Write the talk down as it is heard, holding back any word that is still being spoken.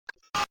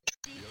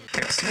A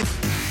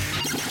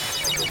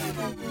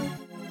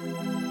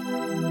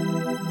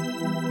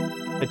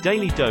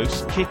daily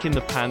dose, kick in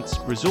the pants,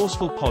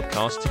 resourceful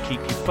podcast to keep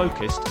you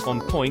focused,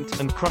 on point,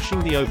 and crushing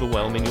the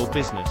overwhelm in your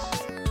business.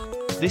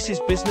 This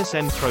is Business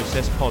End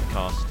Process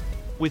Podcast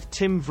with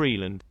Tim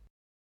Vreeland.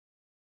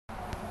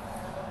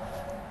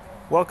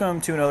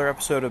 Welcome to another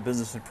episode of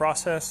Business End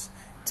Process.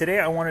 Today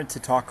I wanted to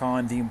talk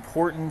on the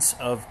importance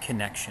of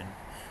connection,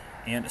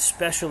 and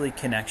especially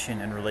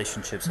connection and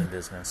relationships in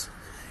business.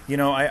 You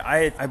know,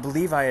 I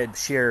believe I had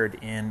shared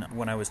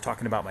when I was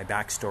talking about my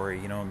backstory,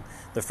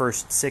 the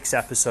first 6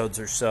 episodes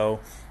or so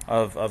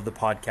of the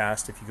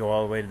podcast. If you go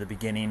all the way to the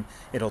beginning,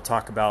 it'll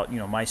talk about,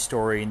 my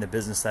story and the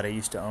business that I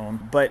used to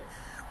own. But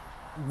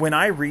when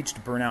I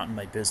reached burnout in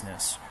my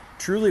business,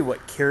 truly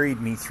what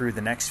carried me through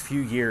the next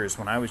few years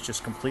when I was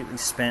just completely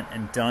spent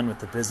and done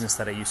with the business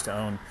that I used to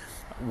own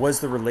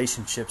was the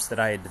relationships that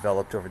I had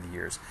developed over the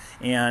years,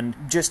 and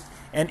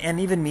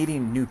even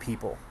meeting new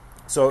people.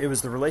 So it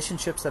was the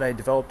relationships that I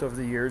developed over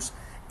the years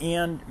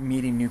and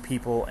meeting new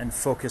people and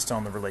focused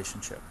on the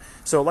relationship.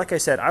 So like I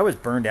said, I was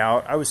burned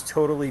out. I was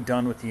totally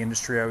done with the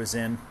industry I was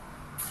in,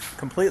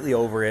 completely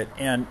over it.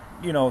 And,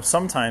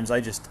 sometimes I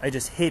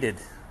just hated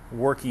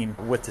working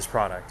with this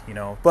product,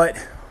 But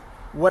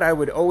what I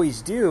would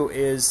always do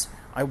is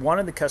I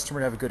wanted the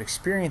customer to have a good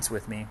experience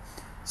with me.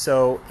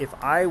 So if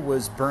I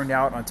was burned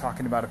out on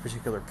talking about a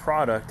particular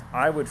product,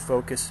 I would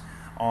focus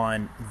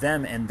on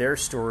them and their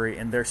story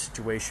and their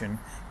situation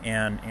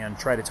and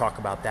try to talk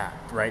about that,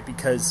 right?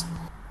 Because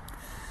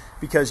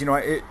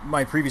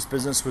my previous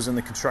business was in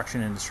the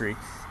construction industry,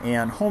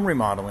 and home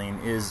remodeling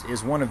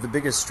is one of the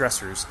biggest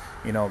stressors,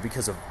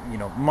 because of,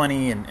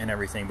 money and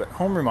everything. But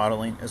home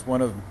remodeling is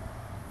one of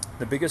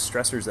the biggest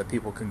stressors that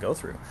people can go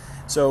through.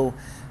 So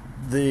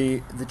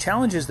the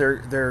challenges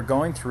they're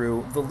going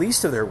through, the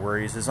least of their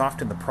worries is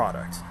often the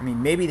product. I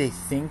mean, maybe they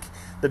think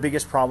the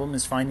biggest problem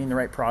is finding the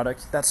right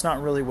product. That's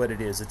not really what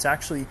it is. It's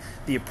actually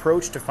the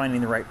approach to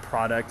finding the right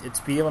product. It's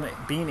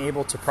being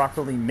able to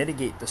properly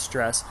mitigate the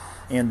stress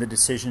and the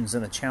decisions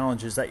and the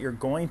challenges that you're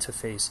going to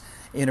face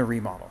in a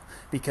remodel.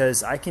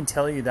 Because I can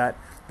tell you that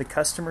the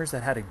customers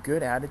that had a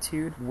good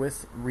attitude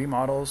with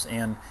remodels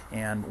and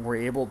were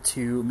able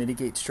to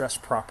mitigate stress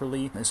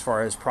properly as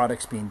far as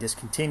products being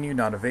discontinued,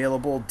 not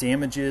available,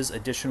 damages,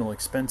 additional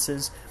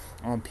expenses,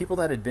 people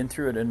that had been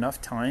through it enough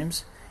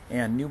times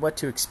and knew what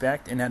to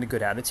expect and had a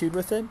good attitude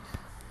with it,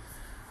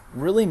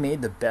 really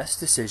made the best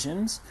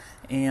decisions,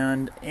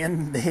 and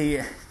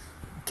they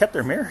kept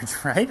their marriage,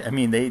 right? I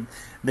mean,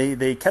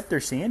 they kept their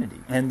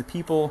sanity. And the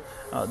people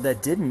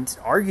that didn't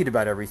argued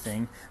about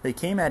everything. They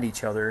came at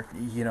each other,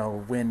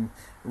 when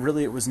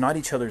really it was not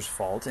each other's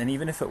fault. And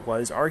even if it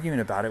was, arguing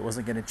about it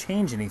wasn't going to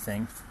change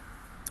anything.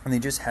 And they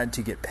just had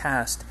to get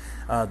past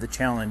the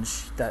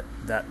challenge that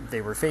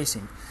they were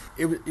facing.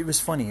 It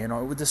was funny,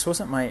 this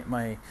wasn't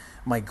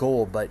my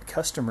goal, but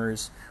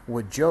customers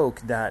would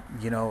joke that,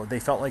 they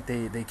felt like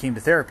they came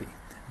to therapy,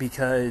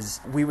 because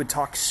we would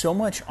talk so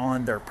much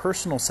on their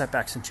personal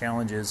setbacks and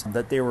challenges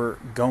that they were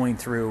going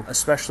through,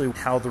 especially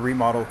how the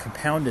remodel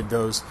compounded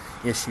those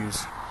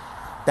issues,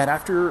 that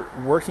after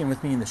working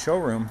with me in the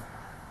showroom,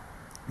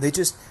 they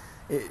just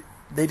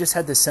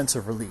had this sense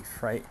of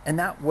relief, right? And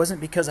that wasn't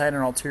because I had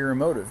an ulterior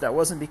motive. That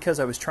wasn't because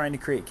I was trying to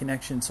create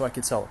connection so I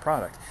could sell a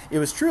product. It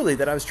was truly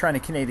that I was trying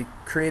to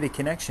create a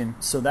connection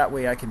so that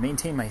way I could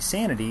maintain my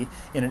sanity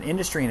in an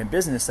industry and a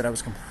business that I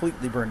was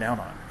completely burned out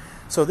on.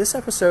 So this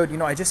episode,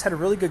 I just had a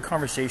really good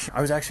conversation.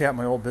 I was actually at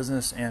my old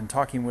business and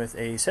talking with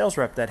a sales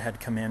rep that had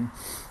come in,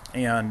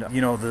 and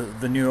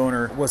the new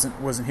owner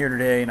wasn't here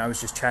today, and I was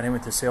just chatting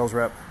with the sales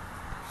rep.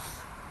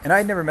 And I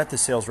had never met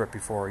this sales rep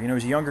before. He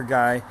was a younger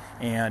guy,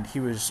 and he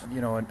was,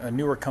 a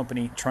newer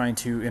company trying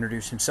to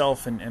introduce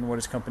himself and what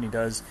his company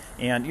does.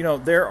 And,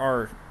 there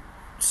are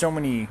so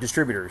many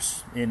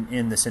distributors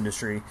in this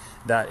industry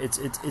that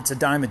it's a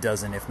dime a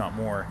dozen, if not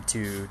more,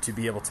 to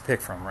be able to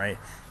pick from, right?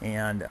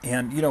 And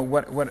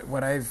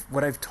what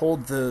I've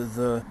told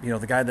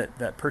the guy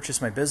that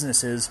purchased my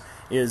business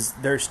is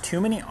there's too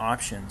many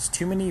options,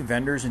 too many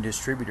vendors and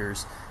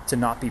distributors to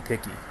not be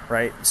picky,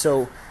 right?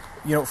 So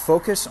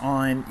focus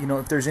on,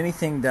 if there's any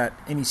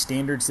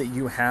standards that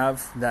you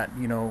have that,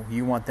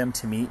 you want them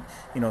to meet,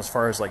 as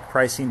far as like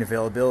pricing,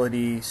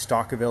 availability,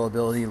 stock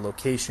availability,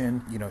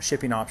 location,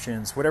 shipping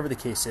options, whatever the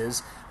case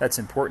is, that's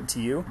important to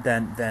you,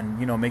 then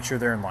make sure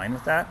they're in line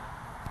with that.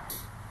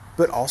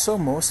 But also,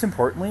 most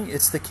importantly,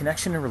 it's the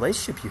connection and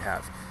relationship you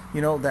have.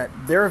 That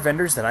there are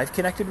vendors that I've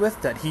connected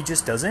with that he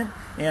just doesn't,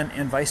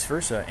 and vice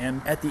versa.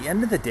 And at the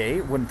end of the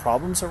day, when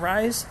problems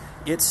arise,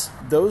 it's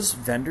those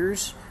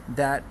vendors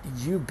that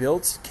you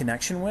built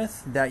connection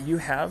with, that you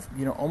have,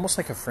 almost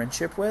like a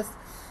friendship with,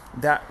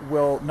 that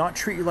will not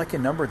treat you like a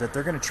number, that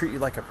they're going to treat you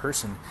like a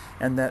person,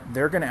 and that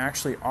they're going to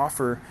actually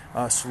offer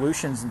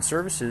solutions and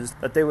services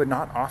that they would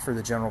not offer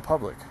the general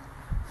public.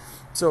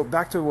 So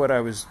back to what I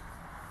was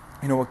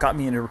what got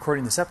me into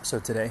recording this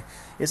episode today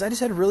is I just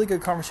had a really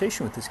good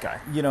conversation with this guy,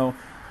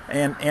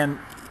 and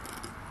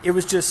it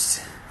was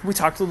just we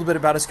talked a little bit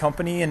about his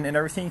company and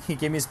everything. He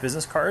gave me his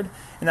business card,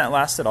 and that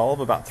lasted all of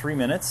about 3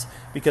 minutes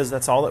because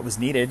that's all that was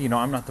needed.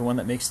 I'm not the one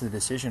that makes the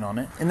decision on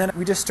it. And then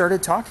we just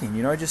started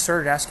talking. I just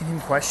started asking him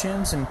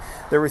questions, and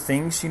there were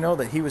things,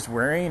 that he was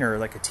wearing, or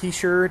like a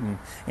t-shirt,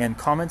 and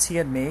comments he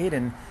had made.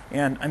 And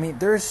I mean,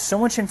 there's so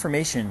much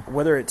information,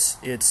 whether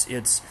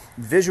it's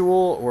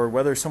visual or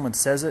whether someone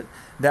says it,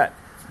 that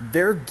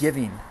they're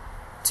giving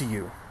to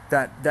you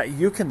that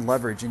you can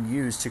leverage and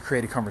use to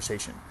create a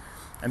conversation.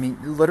 I mean,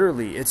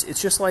 literally,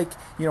 it's just like,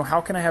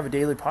 how can I have a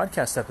daily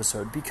podcast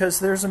episode? Because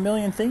there's a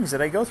million things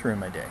that I go through in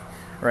my day,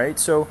 right?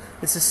 So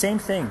it's the same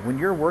thing. When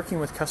you're working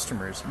with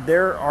customers,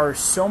 there are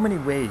so many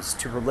ways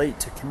to relate,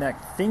 to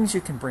connect, things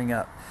you can bring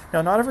up.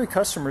 Now, not every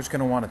customer is going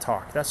to want to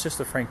talk. That's just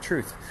the frank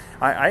truth.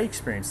 I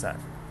experienced that.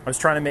 I was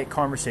trying to make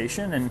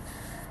conversation,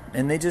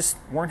 and they just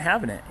weren't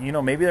having it.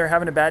 Maybe they're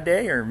having a bad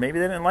day, or maybe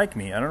they didn't like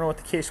me. I don't know what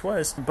the case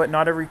was, but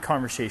not every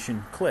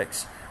conversation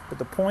clicks. But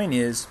the point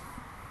is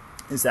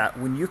that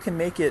when you can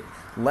make it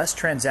less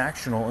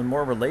transactional and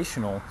more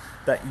relational,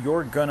 that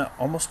you're gonna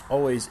almost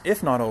always,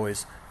 if not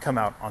always, come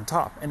out on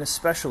top, and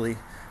especially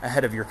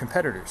ahead of your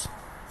competitors.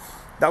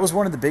 That was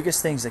one of the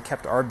biggest things that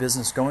kept our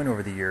business going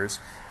over the years,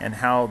 and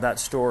how that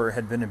store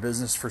had been in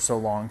business for so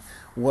long,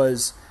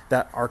 was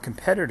that our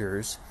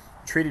competitors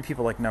treated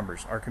people like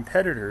numbers. Our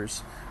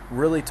competitors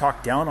really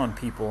talked down on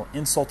people,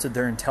 insulted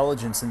their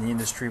intelligence in the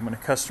industry when a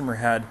customer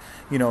had,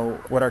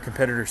 what our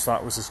competitors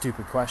thought was a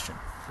stupid question.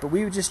 But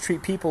we would just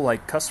treat people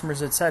like customers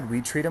had said.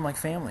 We'd treat them like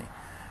family,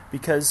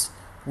 because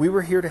we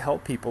were here to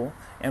help people,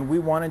 and we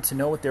wanted to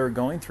know what they were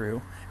going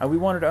through, and we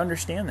wanted to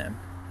understand them.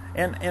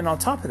 And on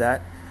top of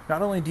that,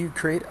 not only do you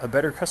create a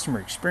better customer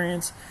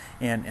experience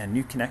and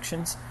new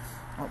connections,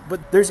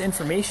 but there's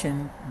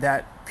information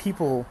that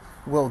people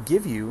will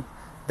give you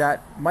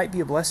that might be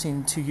a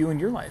blessing to you in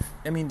your life.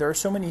 I mean, there are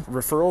so many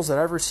referrals that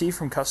I've received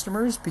from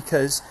customers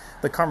because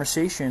the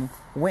conversation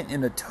went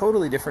in a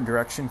totally different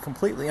direction,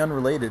 completely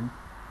unrelated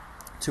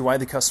to why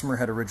the customer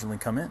had originally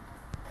come in.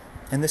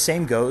 And the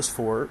same goes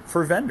for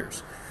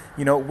vendors.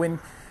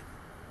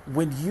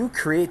 When you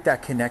create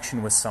that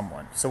connection with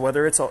someone, so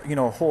whether it's a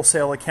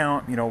wholesale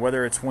account,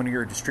 whether it's one of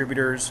your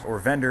distributors or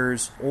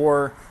vendors,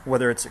 or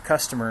whether it's a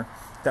customer,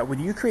 that when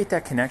you create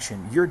that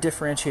connection, you're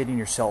differentiating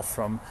yourself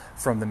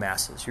from the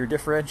masses. You're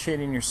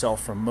differentiating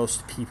yourself from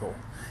most people.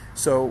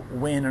 So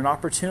when an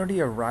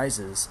opportunity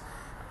arises,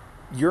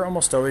 you're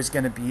almost always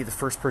going to be the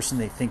first person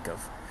they think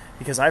of.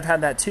 Because I've had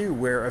that too,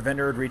 where a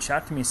vendor would reach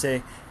out to me and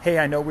say, hey,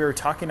 I know we were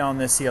talking on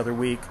this the other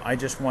week. I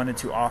just wanted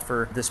to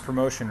offer this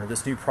promotion or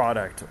this new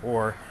product,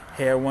 or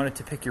hey, I wanted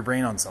to pick your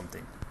brain on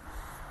something.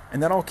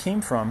 And that all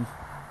came from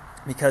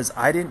because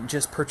I didn't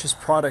just purchase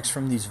products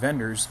from these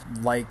vendors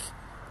like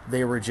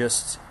they were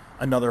just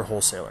another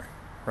wholesaler,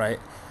 right?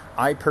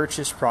 I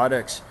purchased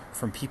products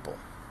from people.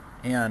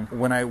 And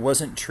when I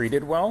wasn't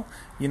treated well,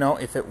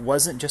 if it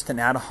wasn't just an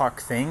ad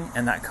hoc thing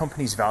and that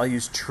company's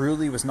values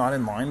truly was not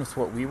in line with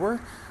what we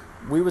were,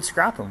 we would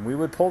scrap them. We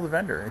would pull the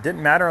vendor. It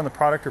didn't matter on the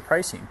product or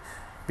pricing,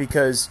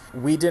 because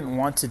we didn't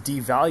want to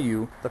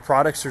devalue the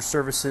products or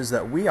services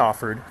that we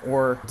offered,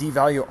 or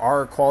devalue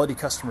our quality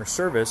customer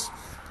service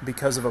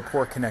because of a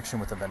poor connection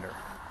with the vendor.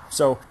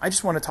 So I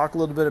just want to talk a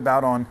little bit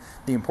about on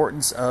the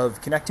importance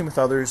of connecting with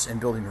others and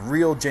building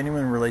real,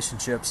 genuine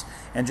relationships,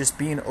 and just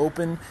being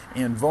open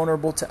and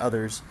vulnerable to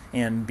others,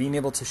 and being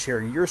able to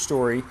share your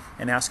story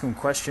and ask them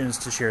questions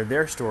to share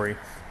their story.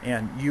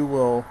 And you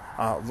will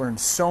learn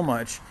so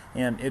much,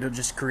 and it'll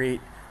just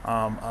create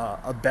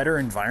a better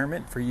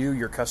environment for you,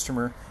 your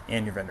customer,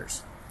 and your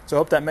vendors. So I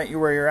hope that met you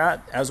where you're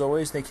at. As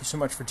always, thank you so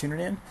much for tuning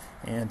in,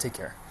 and take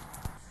care.